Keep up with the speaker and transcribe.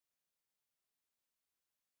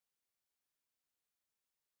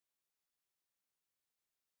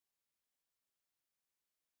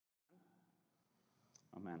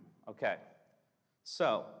Amen. Okay.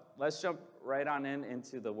 So let's jump right on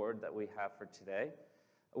into the word that we have for today,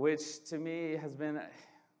 which to me has been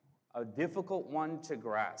a difficult one to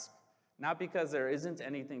grasp. Not because there isn't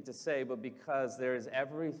anything to say, but because there is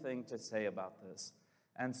everything to say about this.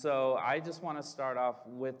 And so I just want to start off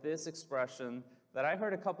with this expression that I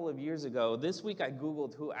heard a couple of years ago. This week I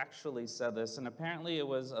Googled who actually said this, and apparently it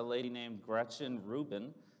was a lady named Gretchen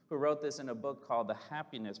Rubin who wrote this in a book called The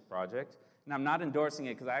Happiness Project. And I'm not endorsing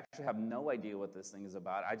it because I actually have no idea what this thing is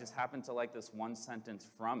about. I just happen to like this one sentence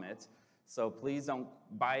from it. So please don't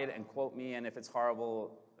buy it and quote me, and if it's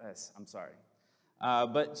horrible, I'm sorry.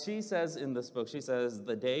 But she says in this book, she says,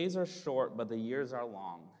 "The days are short, but the years are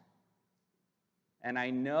long." And I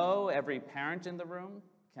know every parent in the room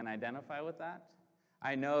can identify with that.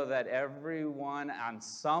 I know that everyone on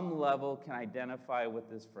some level can identify with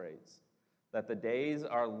this phrase, that the days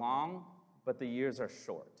are long, but the years are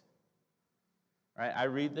short. Right? I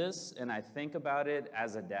read this and I think about it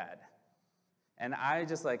as a dad. And I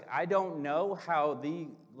don't know how the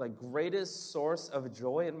greatest source of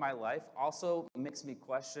joy in my life also makes me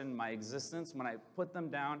question my existence when I put them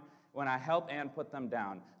down, when I help Ann put them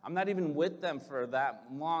down. I'm not even with them for that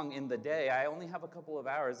long in the day. I only have a couple of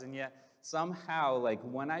hours, and yet somehow,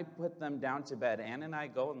 when I put them down to bed, Ann and I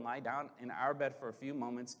go and lie down in our bed for a few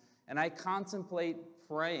moments, and I contemplate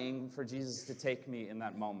praying for Jesus to take me in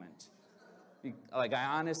that moment. I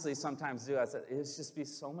honestly sometimes do. I said, it'd just be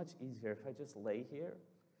so much easier if I just lay here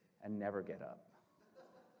and never get up.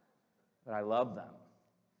 But I love them.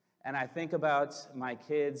 And I think about my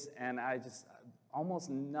kids, and I just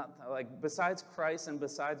almost nothing, besides Christ and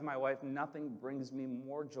besides my wife, nothing brings me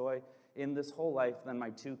more joy in this whole life than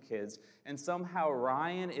my two kids. And somehow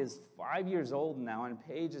Ryan is 5 years old now, and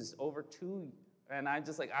Paige is over 2. And I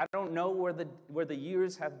don't know where the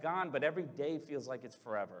years have gone, but every day feels like it's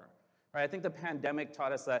forever. Right? I think the pandemic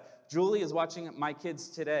taught us that. Julie is watching my kids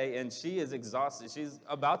today, and she is exhausted. She's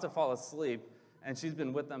about to fall asleep, and she's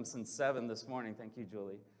been with them since 7 this morning. Thank you,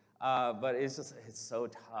 Julie. But it's so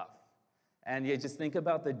tough. And you just think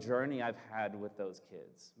about the journey I've had with those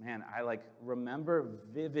kids. Man, I remember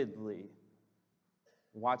vividly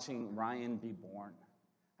watching Ryan be born.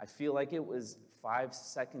 I feel like it was 5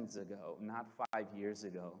 seconds ago, not 5 years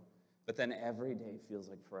ago. But then every day feels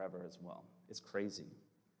like forever as well. It's crazy.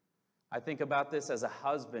 I think about this as a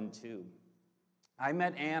husband, too. I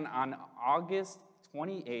met Ann on August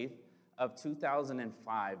 28th of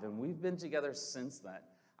 2005, and we've been together since then.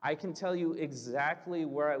 I can tell you exactly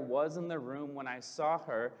where I was in the room when I saw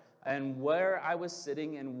her, and where I was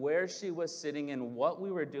sitting, and where she was sitting, and what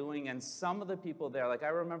we were doing, and some of the people there. I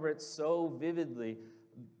remember it so vividly.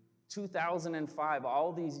 2005,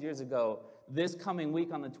 all these years ago, this coming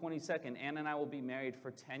week on the 22nd, Ann and I will be married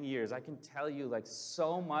for 10 years. I can tell you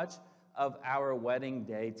so much of our wedding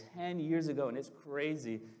day 10 years ago, and it's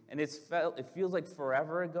crazy. And it feels like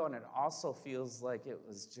forever ago, and it also feels like it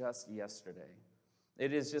was just yesterday.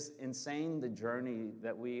 It is just insane, the journey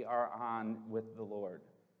that we are on with the Lord,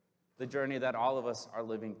 the journey that all of us are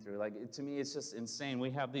living through. To me, it's just insane.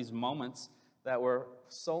 We have these moments that were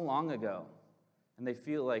so long ago, and they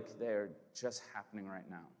feel like they're just happening right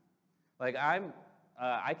now.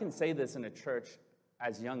 I can say this in a church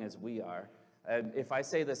as young as we are. If I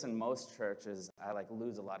say this in most churches, I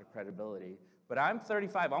lose a lot of credibility. But I'm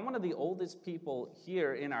 35. I'm one of the oldest people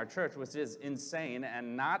here in our church, which is insane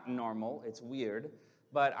and not normal. It's weird.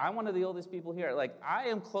 But I'm one of the oldest people here. I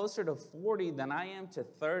am closer to 40 than I am to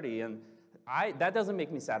 30. And that doesn't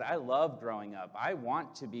make me sad. I love growing up. I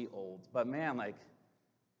want to be old. But man,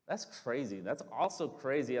 that's crazy. That's also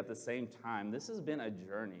crazy at the same time. This has been a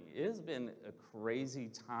journey. It has been a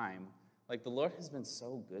crazy time. The Lord has been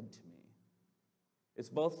so good to me. It's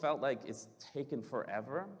both felt like it's taken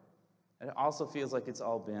forever, and it also feels like it's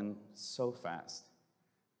all been so fast.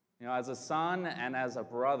 As a son and as a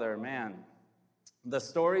brother, man, the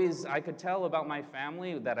stories I could tell about my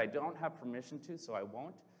family that I don't have permission to, so I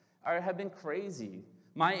won't, have been crazy.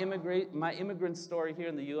 My immigrant story here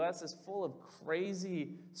in the U.S. is full of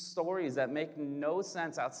crazy stories that make no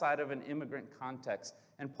sense outside of an immigrant context.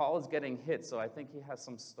 And Paul is getting hit, so I think he has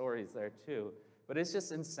some stories there too. But it's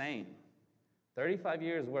just insane. 35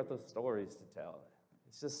 years worth of stories to tell.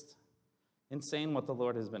 It's just insane what the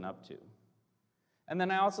Lord has been up to. And then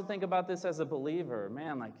I also think about this as a believer.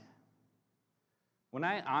 Man, when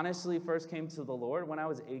I honestly first came to the Lord when I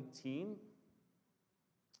was 18,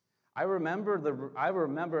 I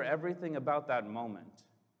remember everything about that moment.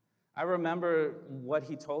 I remember what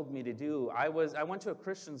he told me to do. I went to a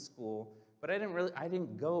Christian school, but I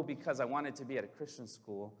didn't go because I wanted to be at a Christian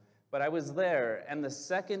school. But I was there, and the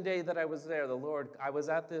second day that I was there, I was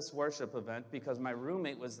at this worship event because my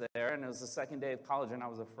roommate was there, and it was the second day of college, and I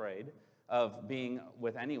was afraid of being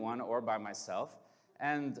with anyone or by myself.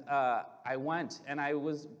 And I went, and I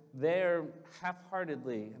was there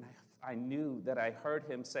half-heartedly, and I knew that I heard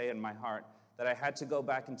him say in my heart that I had to go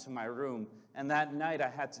back into my room, and that night I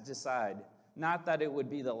had to decide, not that it would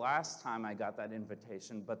be the last time I got that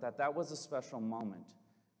invitation, but that was a special moment.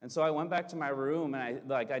 And so I went back to my room,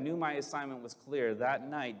 and I knew my assignment was clear. That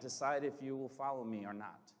night, decide if you will follow me or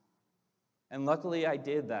not. And luckily, I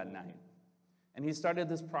did that night. And he started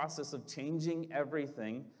this process of changing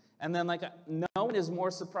everything. And then, no one is more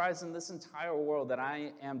surprised in this entire world that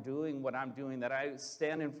I am doing what I'm doing, that I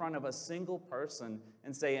stand in front of a single person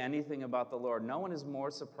and say anything about the Lord. No one is more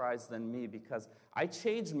surprised than me, because I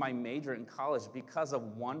changed my major in college because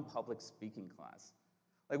of one public speaking class.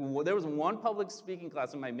 There was one public speaking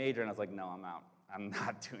class in my major, and I was like, no, I'm out. I'm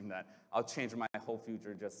not doing that. I'll change my whole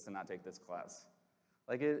future just to not take this class.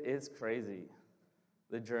 It's crazy,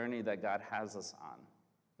 the journey that God has us on.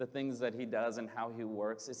 The things that he does and how he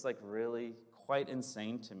works, it's really quite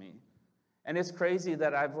insane to me. And it's crazy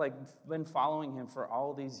that I've been following him for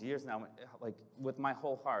all these years now, with my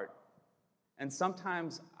whole heart. And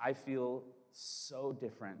sometimes I feel so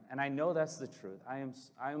different. And I know that's the truth. I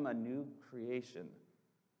am a new creation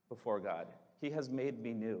before God. He has made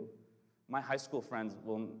me new. My high school friends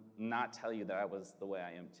will not tell you that I was the way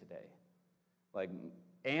I am today.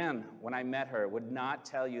 Anne, when I met her, would not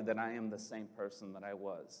tell you that I am the same person that I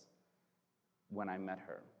was when I met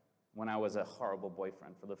her, when I was a horrible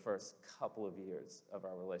boyfriend for the first couple of years of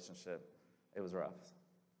our relationship. It was rough.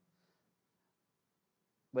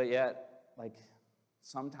 But yet,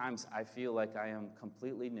 sometimes I feel like I am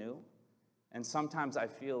completely new, and sometimes I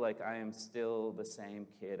feel like I am still the same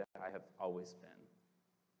kid I have always been.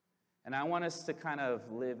 And I want us to kind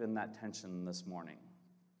of live in that tension this morning,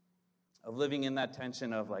 of living in that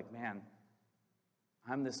tension of man,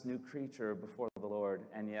 I'm this new creature before the Lord,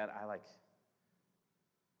 and yet I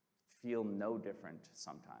feel no different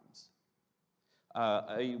sometimes.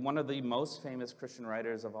 One of the most famous Christian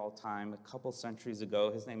writers of all time, a couple centuries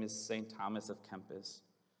ago, his name is St. Thomas of Kempis.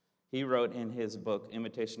 He wrote in his book,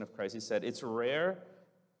 Imitation of Christ, he said, it's a rare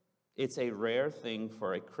thing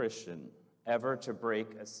for a Christian ever to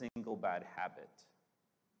break a single bad habit.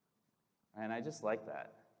 And I just like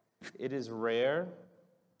that. It is rare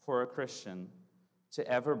for a Christian to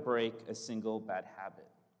ever break a single bad habit.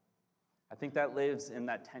 I think that lives in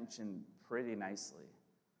that tension pretty nicely.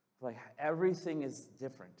 Everything is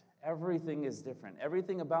different. Everything is different.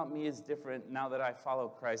 Everything about me is different now that I follow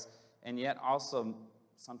Christ, and yet also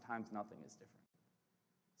sometimes nothing is different.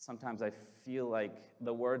 Sometimes I feel like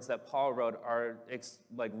the words that Paul wrote are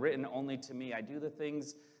written only to me. I do the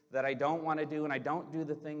things that I don't want to do, and I don't do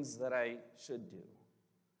the things that I should do.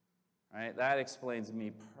 Right? That explains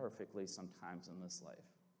me perfectly sometimes in this life.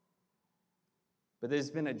 But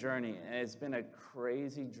there's been a journey, and it's been a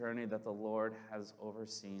crazy journey that the Lord has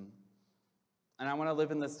overseen. And I want to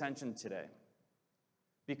live in this tension today,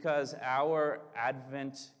 because our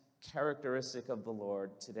Advent characteristic of the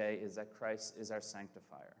Lord today is that Christ is our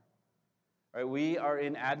sanctifier. Right? We are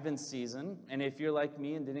in Advent season, and if you're like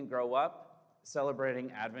me and didn't grow up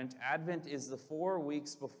celebrating Advent, Advent is the 4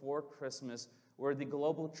 weeks before Christmas where the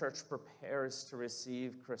global church prepares to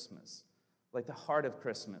receive Christmas, the heart of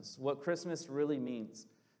Christmas, what Christmas really means,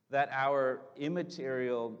 that our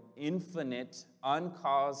immaterial, infinite,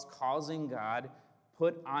 uncaused, causing God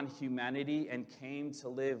put on humanity and came to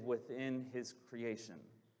live within his creation.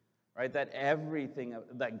 Right? That everything,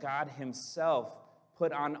 that God himself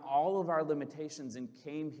put on all of our limitations and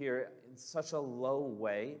came here in such a low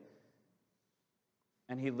way.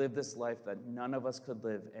 And he lived this life that none of us could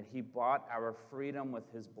live. And he bought our freedom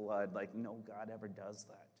with his blood like no God ever does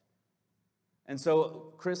that. And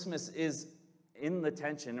so Christmas is in the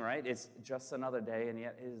tension, right? It's just another day, and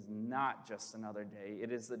yet it is not just another day.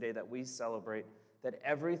 It is the day that we celebrate that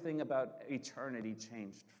everything about eternity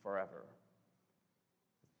changed forever.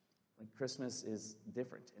 Christmas is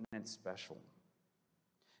different and it's special.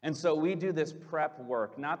 And so we do this prep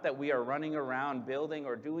work, not that we are running around building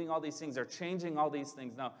or doing all these things or changing all these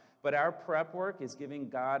things, no. But our prep work is giving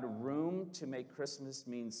God room to make Christmas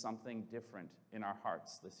mean something different in our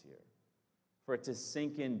hearts this year, for it to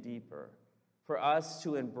sink in deeper, for us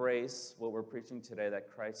to embrace what we're preaching today, that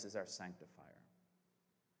Christ is our sanctifier.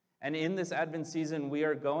 And in this Advent season, we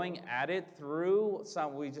are going at it through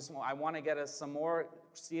I want to get us some more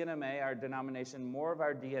CNMA, our denomination, more of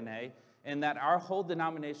our DNA, in that our whole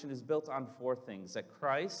denomination is built on 4 things: that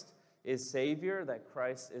Christ is Savior, that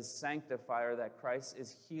Christ is Sanctifier, that Christ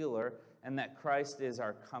is Healer, and that Christ is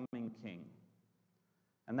our coming King.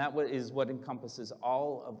 And that is what encompasses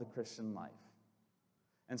all of the Christian life.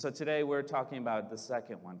 And so today we're talking about the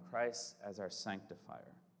second one, Christ as our Sanctifier.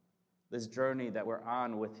 This journey that we're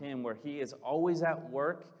on with him where he is always at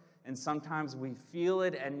work, and sometimes we feel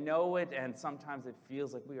it and know it, and sometimes it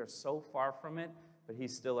feels like we are so far from it, but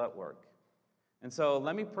he's still at work. And so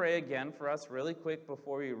let me pray again for us really quick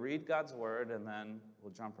before we read God's word, and then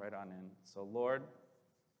we'll jump right on in. So Lord,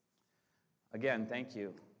 again, thank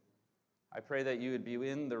you. I pray that you would be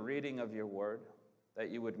in the reading of your word, that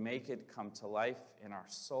you would make it come to life in our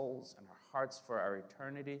souls and our hearts for our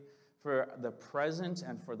eternity, for the present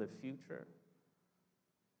and for the future.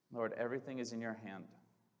 Lord, everything is in your hand.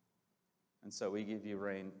 And so we give you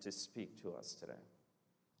reign to speak to us today.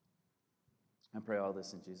 I pray all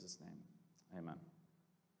this in Jesus' name. Amen.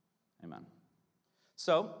 Amen.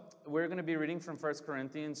 So we're going to be reading from 1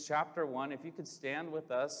 Corinthians chapter 1. If you could stand with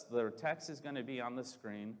us, the text is going to be on the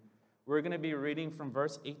screen. We're going to be reading from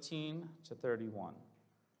verse 18 to 31.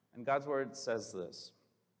 And God's word says this: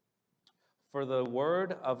 "For the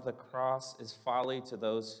word of the cross is folly to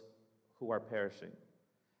those who are perishing,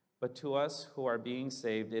 but to us who are being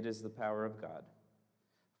saved it is the power of God.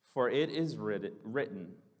 For it is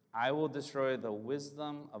written, I will destroy the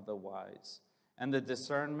wisdom of the wise, and the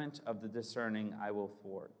discernment of the discerning I will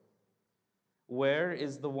thwart. Where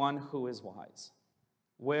is the one who is wise?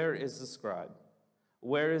 Where is the scribe?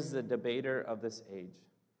 Where is the debater of this age?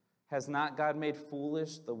 Has not God made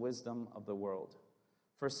foolish the wisdom of the world?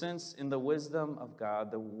 For since in the wisdom of God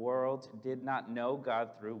the world did not know God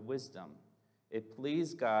through wisdom, it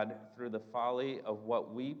pleased God through the folly of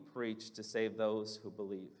what we preach to save those who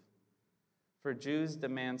believe. For Jews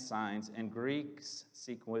demand signs and Greeks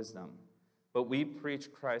seek wisdom, but we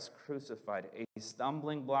preach Christ crucified, a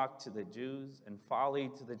stumbling block to the Jews and folly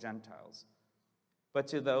to the Gentiles. But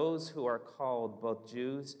to those who are called, both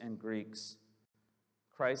Jews and Greeks,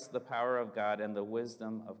 Christ the power of God and the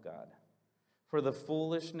wisdom of God. For the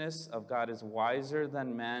foolishness of God is wiser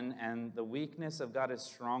than men, and the weakness of God is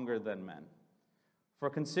stronger than men. For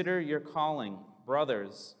consider your calling,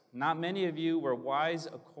 brothers. Not many of you were wise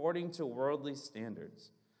according to worldly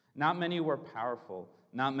standards. Not many were powerful.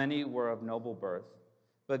 Not many were of noble birth.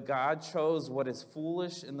 But God chose what is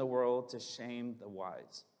foolish in the world to shame the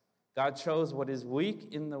wise. God chose what is weak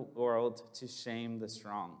in the world to shame the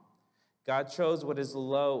strong. God chose what is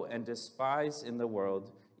low and despised in the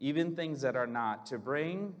world, even things that are not, to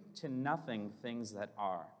bring to nothing things that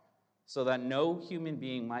are, so that no human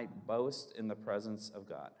being might boast in the presence of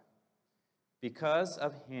God. Because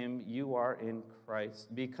of him you are in Christ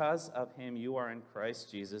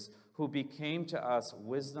Jesus, who became to us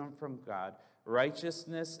wisdom from God,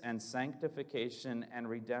 righteousness and sanctification and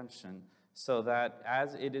redemption, so that,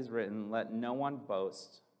 as it is written, let the one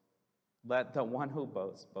who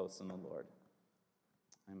boasts, boast in the Lord.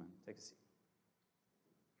 Amen. Take a seat.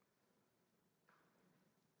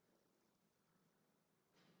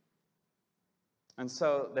 And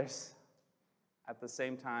so at the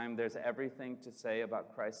same time, there's everything to say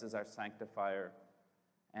about Christ as our Sanctifier.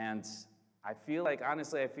 And I feel like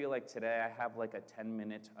today I have like a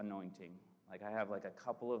 10-minute anointing. Like I have like a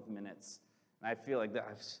couple of minutes. And I feel like that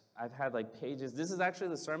I've had like pages. This is actually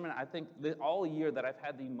the sermon, I think, all year that I've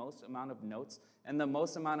had the most amount of notes and the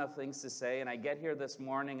most amount of things to say. And I get here this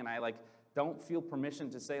morning and I like don't feel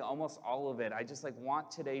permission to say almost all of it. I just like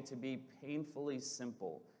want today to be painfully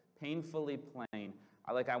simple, painfully plain.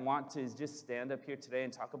 I want to just stand up here today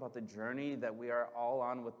and talk about the journey that we are all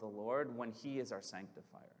on with the Lord when he is our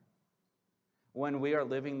Sanctifier. When we are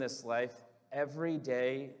living this life every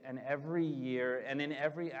day and every year and in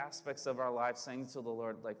every aspects of our lives, saying to the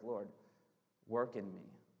Lord, like, Lord, work in me,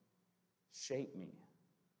 shape me,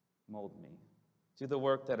 mold me, do the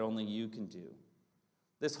work that only you can do.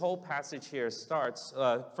 This whole passage here starts,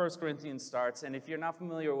 1 Corinthians starts, and if you're not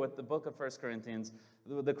familiar with the book of 1 Corinthians,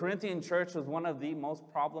 the Corinthian church was one of the most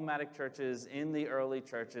problematic churches in the early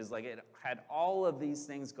churches. Like it had all of these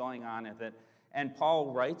things going on with it. And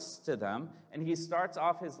Paul writes to them, and he starts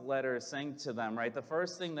off his letter saying to them, right, the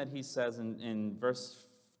first thing that he says in verse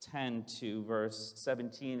 10 to verse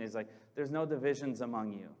 17 is like, there's no divisions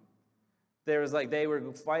among you. There was like, they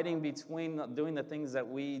were fighting between doing the things that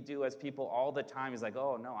we do as people all the time. He's like,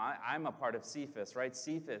 oh, no, I'm a part of Cephas, right?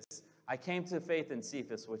 Cephas. I came to faith in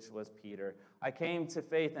Cephas, which was Peter. I came to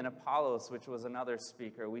faith in Apollos, which was another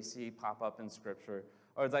speaker we see pop up in Scripture.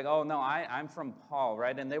 Or it's like, oh, no, I'm from Paul,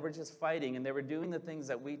 right? And they were just fighting, and they were doing the things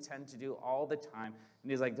that we tend to do all the time.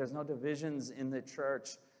 And he's like, there's no divisions in the church.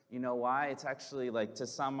 You know why? It's actually like, to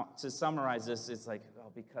summarize this, it's like,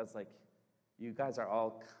 Well, because like you guys are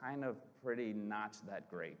all kind of pretty not that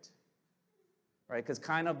great. Right? Because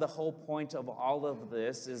kind of the whole point of all of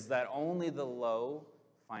this is that only the low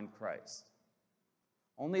find Christ.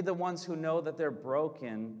 Only the ones who know that they're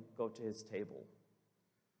broken go to his table.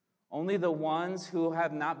 Only the ones who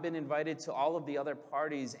have not been invited to all of the other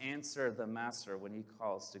parties answer the master when he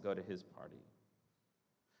calls to go to his party.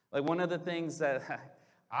 Like one of the things that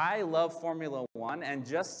I love Formula One, and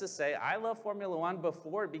just to say, I love Formula One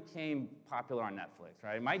before it became popular on Netflix,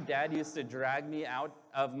 right? My dad used to drag me out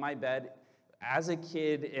of my bed as a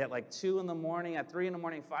kid at like 2 in the morning, at 3 in the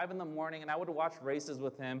morning, 5 in the morning, and I would watch races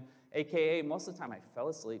with him, AKA most of the time I fell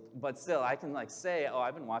asleep, but still I can like say, oh,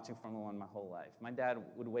 I've been watching Formula One my whole life. My dad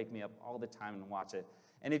would wake me up all the time and watch it.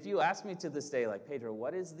 And if you ask me to this day, like, Pedro,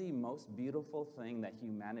 what is the most beautiful thing that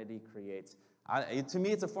humanity creates? To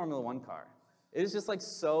me, it's a Formula One car. It is just like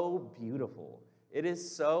so beautiful. It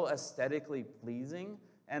is so aesthetically pleasing,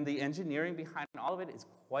 and the engineering behind all of it is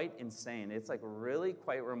quite insane. It's like really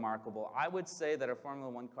quite remarkable. I would say that a Formula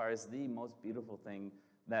One car is the most beautiful thing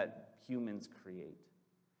that humans create.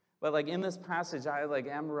 But like in this passage, I like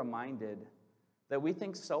am reminded that we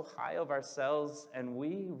think so high of ourselves and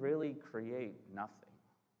we really create nothing.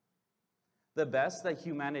 The best that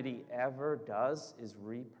humanity ever does is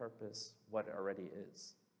repurpose what already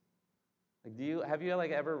is. Like, have you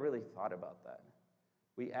like ever really thought about that?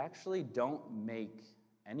 We actually don't make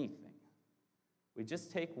anything. We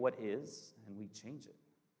just take what is and we change it.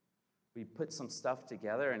 We put some stuff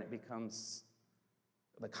together and it becomes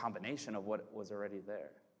the combination of what was already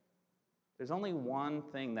there. There's only one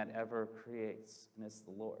thing that ever creates, and it's the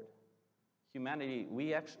Lord. Humanity,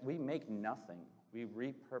 we make nothing. We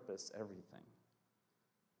repurpose everything.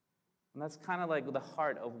 And that's kind of like the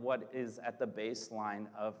heart of what is at the baseline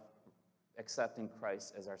of accepting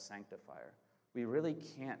Christ as our sanctifier. We really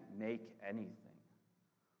can't make anything.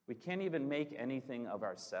 We can't even make anything of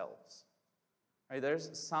ourselves. Right? There's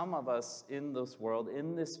some of us in this world,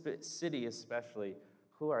 in this city especially,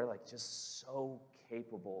 who are like just so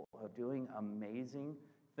capable of doing amazing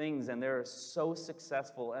things, and they're so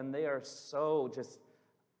successful, and they are so just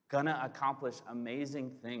gonna accomplish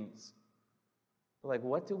amazing things. But like,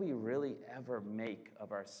 what do we really ever make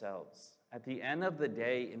of ourselves? At the end of the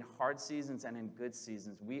day, in hard seasons and in good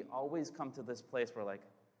seasons, we always come to this place where like,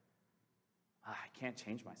 I can't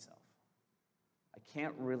change myself. I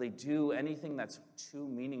can't really do anything that's too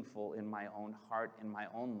meaningful in my own heart, in my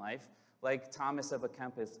own life. Like Thomas of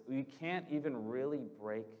Kempis, we can't even really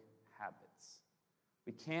break habits.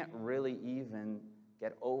 We can't really even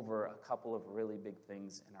get over a couple of really big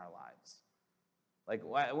things in our lives. Like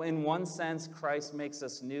in one sense, Christ makes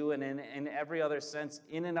us new, and in every other sense,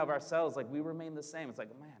 in and of ourselves, like we remain the same. It's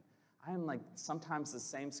like, man, I am like sometimes the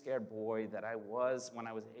same scared boy that I was when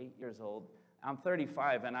I was 8 years old. I'm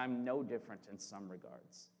 35, and I'm no different in some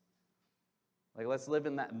regards. Like, let's live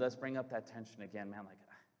in that, let's bring up that tension again, man. Like,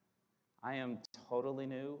 I am totally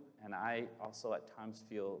new, and I also at times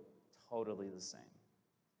feel totally the same.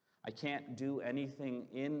 I can't do anything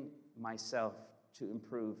in myself to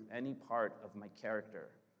improve any part of my character.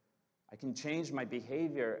 I can change my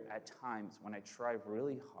behavior at times when I try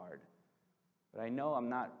really hard, but I know I'm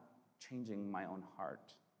not changing my own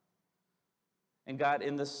heart. And God,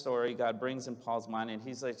 in this story, God brings in Paul's mind, and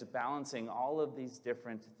he's like balancing all of these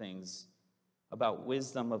different things about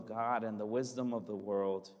wisdom of God and the wisdom of the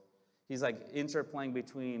world. He's like interplaying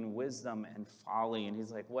between wisdom and folly, and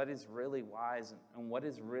he's like, what is really wise and what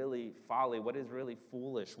is really folly? What is really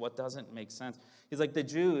foolish? What doesn't make sense? He's like the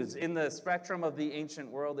Jews. In the spectrum of the ancient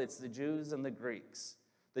world, it's the Jews and the Greeks.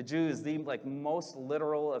 The Jews, the like most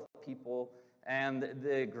literal of people, and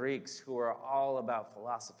the Greeks, who are all about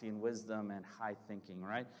philosophy and wisdom and high thinking,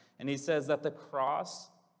 right? And he says that the cross,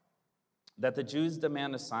 that the Jews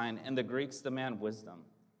demand a sign and the Greeks demand wisdom.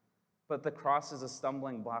 But the cross is a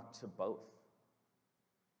stumbling block to both.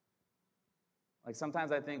 Like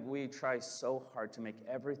sometimes I think we try so hard to make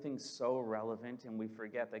everything so relevant, and we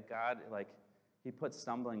forget that God, like, he put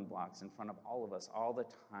stumbling blocks in front of all of us all the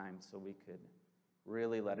time so we could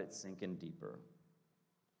really let it sink in deeper.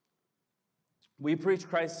 We preach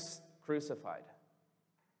Christ crucified.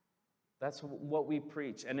 That's what we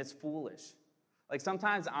preach, and it's foolish. Like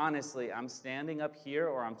sometimes, honestly, I'm standing up here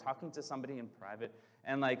or I'm talking to somebody in private,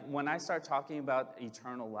 and like when I start talking about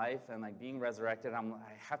eternal life and like being resurrected, I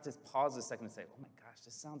have to pause a second and say, oh my gosh,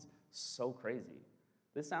 this sounds so crazy.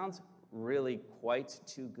 This sounds really quite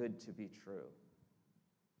too good to be true.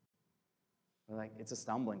 But like, it's a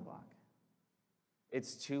stumbling block.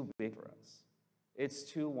 It's too big for us. It's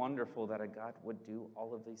too wonderful that a God would do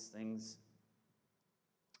all of these things.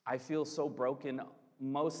 I feel so broken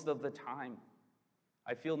most of the time.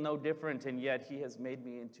 I feel no different, and yet he has made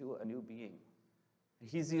me into a new being.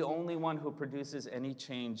 He's the only one who produces any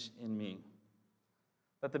change in me.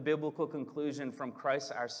 But the biblical conclusion from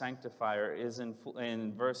Christ our Sanctifier is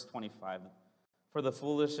in verse 25. For the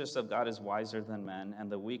foolishness of God is wiser than men,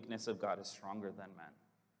 and the weakness of God is stronger than men.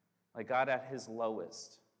 Like God at his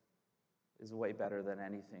lowest is way better than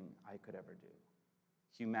anything I could ever do.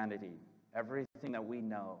 Humanity, everything that we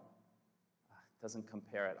know, doesn't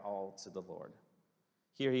compare at all to the Lord.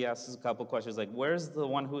 Here he asks a couple questions like, where's the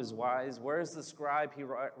one who is wise? Where's the scribe? He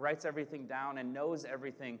writes everything down and knows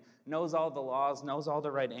everything, knows all the laws, knows all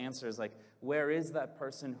the right answers. Like, where is that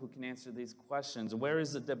person who can answer these questions? Where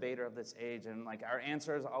is the debater of this age? And like, our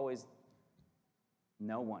answer is always,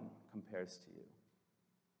 no one compares to you.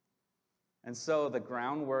 And so the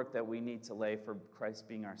groundwork that we need to lay for Christ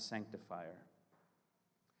being our sanctifier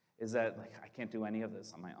is that, like, I can't do any of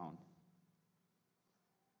this on my own.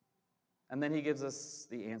 And then he gives us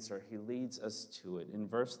the answer. He leads us to it. In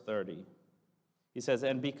verse 30, he says,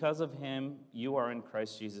 and because of him, you are in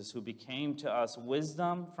Christ Jesus, who became to us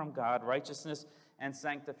wisdom from God, righteousness and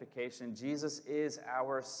sanctification. Jesus is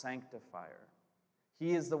our sanctifier.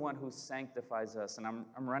 He is the one who sanctifies us. And I'm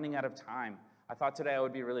running out of time. I thought today I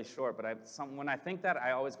would be really short, but when I think that,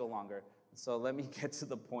 I always go longer. So let me get to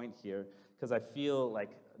the point here, because I feel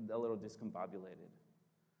like a little discombobulated.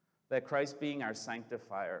 That Christ being our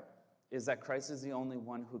sanctifier is that Christ is the only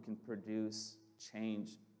one who can produce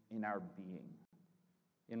change in our being,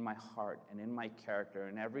 in my heart and in my character,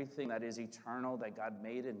 and everything that is eternal that God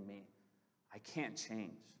made in me. I can't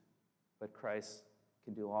change, but Christ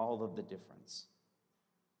can do all of the difference.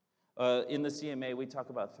 In the CMA, we talk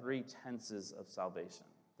about 3 tenses of salvation.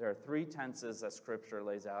 There are 3 tenses that Scripture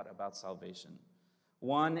lays out about salvation.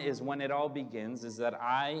 One is when it all begins, is that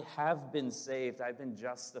I have been saved, I've been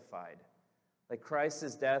justified. Like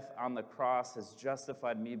Christ's death on the cross has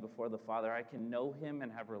justified me before the Father. I can know him and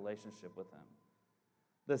have a relationship with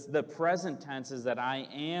him. The present tense is that I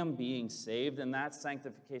am being saved, and that's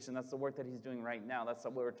sanctification. That's the work that he's doing right now. That's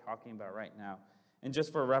what we're talking about right now. And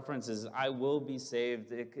just for references, I will be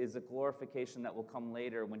saved. It is a glorification that will come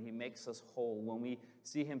later when he makes us whole, when we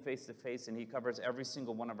see him face to face and he covers every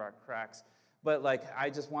single one of our cracks. But like,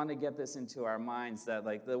 I just want to get this into our minds that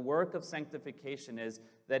like the work of sanctification is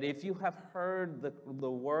that if you have heard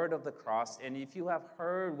the word of the cross, and if you have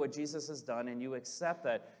heard what Jesus has done and you accept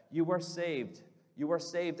that, you are saved. You are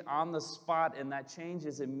saved on the spot, and that change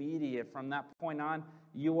is immediate. From that point on,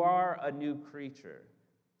 you are a new creature,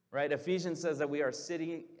 right? Ephesians says that we are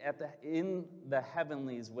sitting in the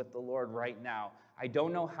heavenlies with the Lord right now. I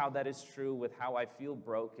don't know how that is true with how I feel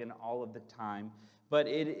broken all of the time, but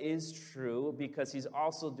it is true because he's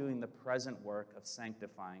also doing the present work of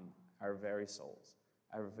sanctifying our very souls,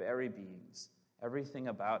 our very beings, everything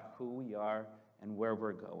about who we are and where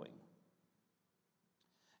we're going.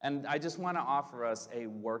 And I just want to offer us a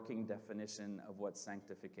working definition of what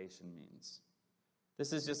sanctification means.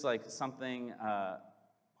 This is just like something,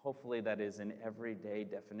 hopefully, that is an everyday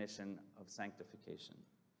definition of sanctification.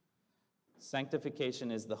 Sanctification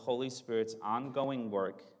is the Holy Spirit's ongoing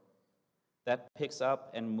work that picks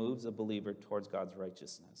up and moves a believer towards God's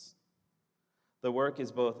righteousness. The work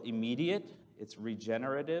is both immediate, it's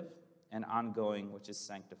regenerative, and ongoing, which is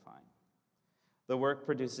sanctifying. The work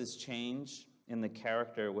produces change in the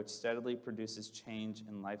character, which steadily produces change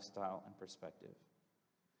in lifestyle and perspective.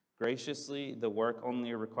 Graciously, the work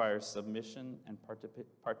only requires submission and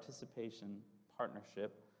participation,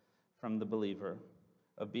 partnership from the believer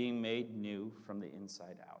of being made new from the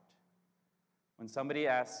inside out. When somebody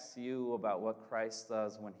asks you about what Christ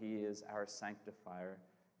does when he is our sanctifier,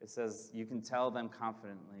 it says you can tell them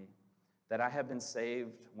confidently that I have been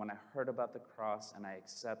saved when I heard about the cross and I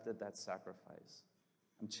accepted that sacrifice.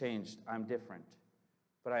 I'm changed, I'm different,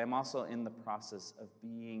 but I am also in the process of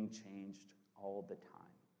being changed all the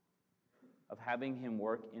time, of having him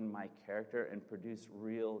work in my character and produce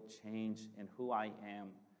real change in who I am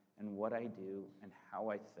and what I do and how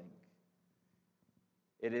I think.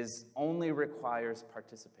 It only requires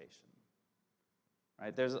participation,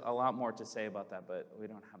 right? There's a lot more to say about that, but we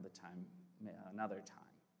don't have the time another time.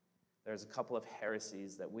 There's a couple of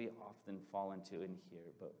heresies that we often fall into in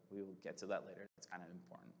here, but we will get to that later. It's kind of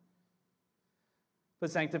important.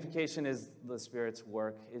 But sanctification is the Spirit's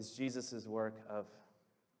work, is Jesus' work of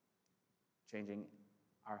changing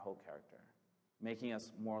our whole character, making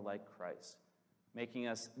us more like Christ, making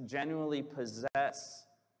us genuinely possess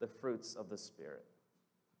the fruits of the Spirit.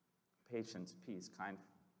 Patience, peace,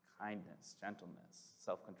 kindness, gentleness,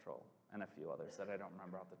 self-control, and a few others that I don't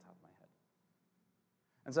remember off the top of my head.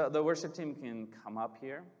 And so the worship team can come up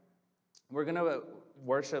here. we're going to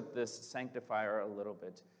worship this Sanctifier a little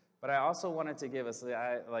bit. But I also wanted to give us,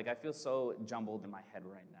 I feel so jumbled in my head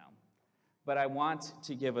right now. But I want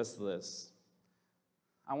to give us this.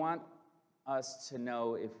 I want us to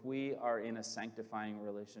know if we are in a sanctifying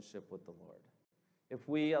relationship with the Lord. If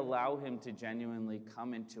we allow him to genuinely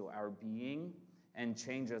come into our being and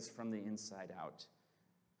change us from the inside out.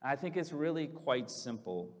 I think it's really quite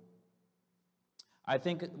simple. I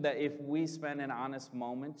think that if we spend an honest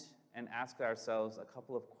moment and ask ourselves a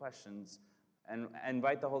couple of questions and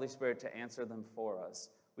invite the Holy Spirit to answer them for us,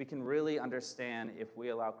 we can really understand if we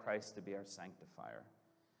allow Christ to be our sanctifier.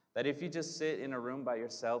 That if you just sit in a room by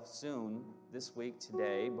yourself soon, this week,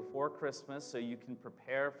 today, before Christmas, so you can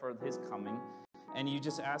prepare for his coming, and you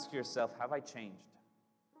just ask yourself, have I changed?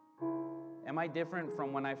 Am I different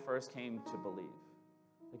from when I first came to believe?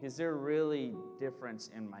 Like, is there really difference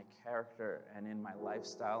in my character and in my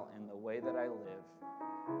lifestyle, in the way that I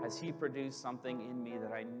live? Has he produced something in me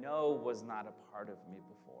that I know was not a part of me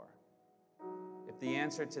before? If the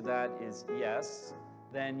answer to that is yes,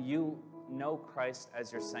 then you know Christ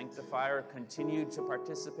as your sanctifier, continue to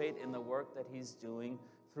participate in the work that he's doing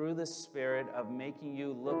through the Spirit of making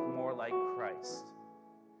you look more like Christ.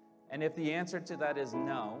 And if the answer to that is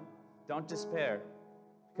no, don't despair,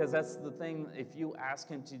 because that's the thing. If you ask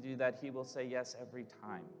him to do that, he will say yes every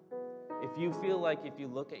time. If you feel like if you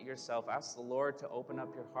look at yourself, ask the Lord to open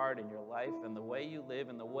up your heart and your life and the way you live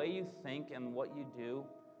and the way you think and what you do.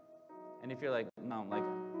 And if you're like, no,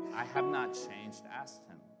 I have not changed, ask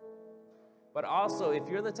him. But also, if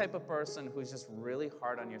you're the type of person who's just really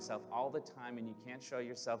hard on yourself all the time and you can't show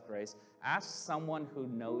yourself grace, ask someone who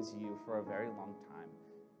knows you for a very long time.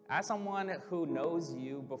 Ask someone who knows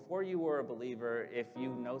you before you were a believer, if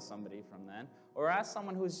you know somebody from then. Or ask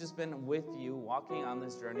someone who's just been with you, walking on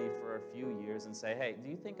this journey for a few years, and say, hey, do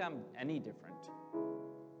you think I'm any different?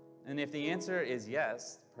 And if the answer is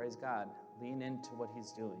yes, praise God. Lean into what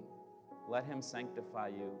he's doing. Let him sanctify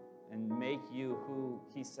you and make you who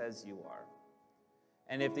he says you are.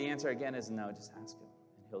 And if the answer again is no, just ask him,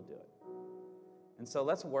 and he'll do it. And so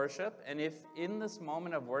let's worship. And if in this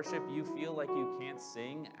moment of worship you feel like you can't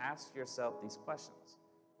sing, ask yourself these questions.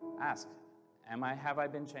 Ask, have I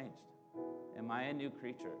been changed? Am I a new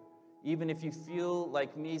creature? Even if you feel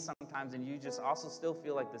like me sometimes and you just also still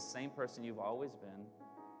feel like the same person you've always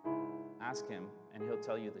been, ask him, and he'll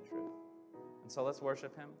tell you the truth. And so let's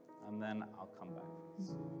worship him, and then I'll come back.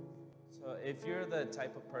 So if you're the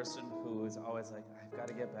type of person who is always like, I've got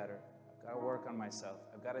to get better, I've got to work on myself,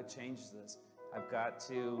 I've got to change this, I've got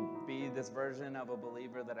to be this version of a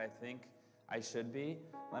believer that I think I should be,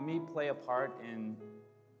 let me play a part in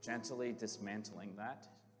gently dismantling that,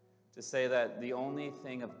 to say that the only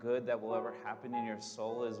thing of good that will ever happen in your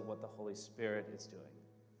soul is what the Holy Spirit is doing.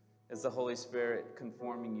 Is the Holy Spirit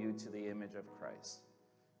conforming you to the image of Christ?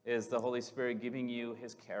 Is the Holy Spirit giving you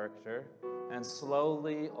his character and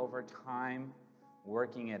slowly over time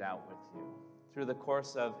working it out with you through the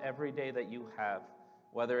course of every day that you have,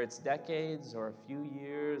 whether it's decades or a few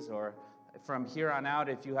years, or from here on out,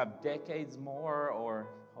 if you have decades more, or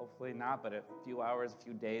hopefully not, but a few hours, a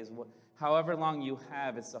few days, however long you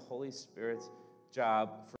have, it's the Holy Spirit's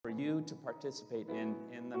job for you to participate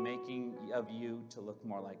in the making of you to look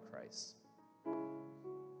more like Christ.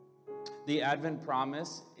 The Advent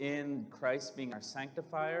promise in Christ being our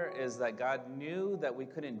sanctifier is that God knew that we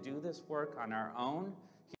couldn't do this work on our own.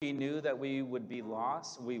 He knew that we would be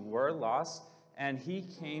lost. We were lost. And he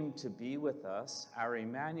came to be with us, our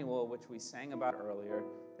Emmanuel, which we sang about earlier,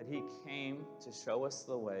 that he came to show us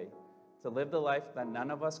the way, to live the life that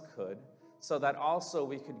none of us could, so that also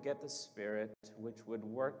we could get the Spirit, which would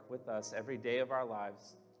work with us every day of our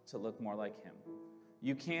lives to look more like him.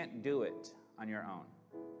 You can't do it on your own.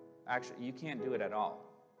 Actually, you can't do it at all.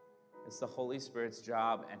 It's the Holy Spirit's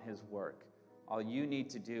job and his work. All you need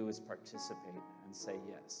to do is participate and say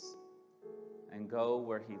yes, and go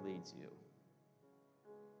where he leads you.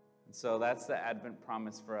 And so that's the Advent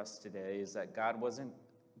promise for us today, is that God wasn't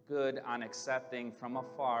good on accepting from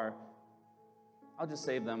afar, I'll just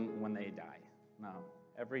save them when they die. No,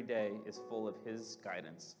 every day is full of his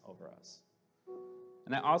guidance over us.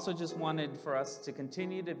 And I also just wanted for us to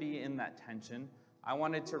continue to be in that tension. I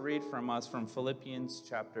wanted to read from us from Philippians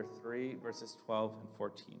chapter 3, verses 12 and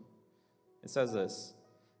 14. It says this,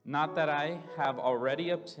 "Not that I have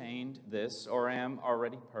already obtained this or am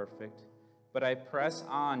already perfect, but I press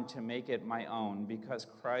on to make it my own, because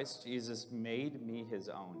Christ Jesus made me his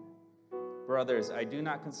own. Brothers, I do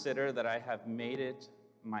not consider that I have made it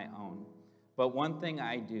my own. But one thing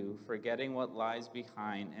I do, forgetting what lies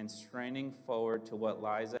behind and straining forward to what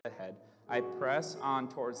lies ahead, I press on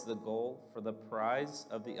towards the goal for the prize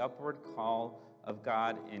of the upward call of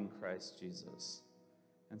God in Christ Jesus.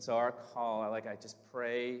 And so our call, I just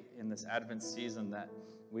pray in this Advent season that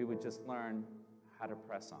we would just learn how to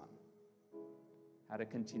press on, how to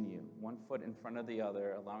continue, one foot in front of the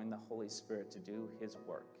other, allowing the Holy Spirit to do his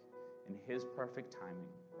work in his perfect timing.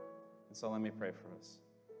 And so let me pray for us.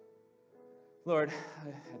 Lord,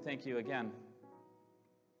 I thank you again.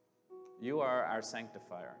 You are our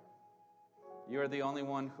sanctifier. You are the only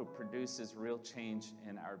one who produces real change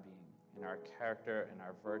in our being, in our character, in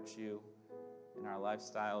our virtue, in our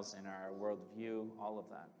lifestyles, in our worldview, all of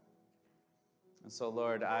that. And so,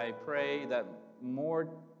 Lord, I pray that more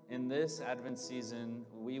in this Advent season,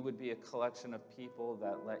 we would be a collection of people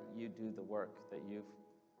that let you do the work that you've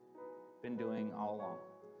been doing all along,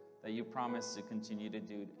 that you promise to continue to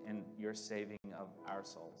do in your saving of our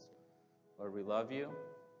souls. Lord, we love you.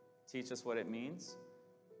 Teach us what it means.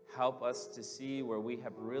 Help us to see where we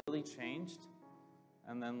have really changed.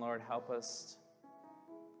 And then, Lord, help us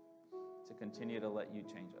to continue to let you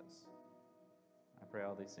change us. I pray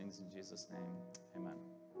all these things in Jesus' name.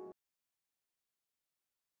 Amen.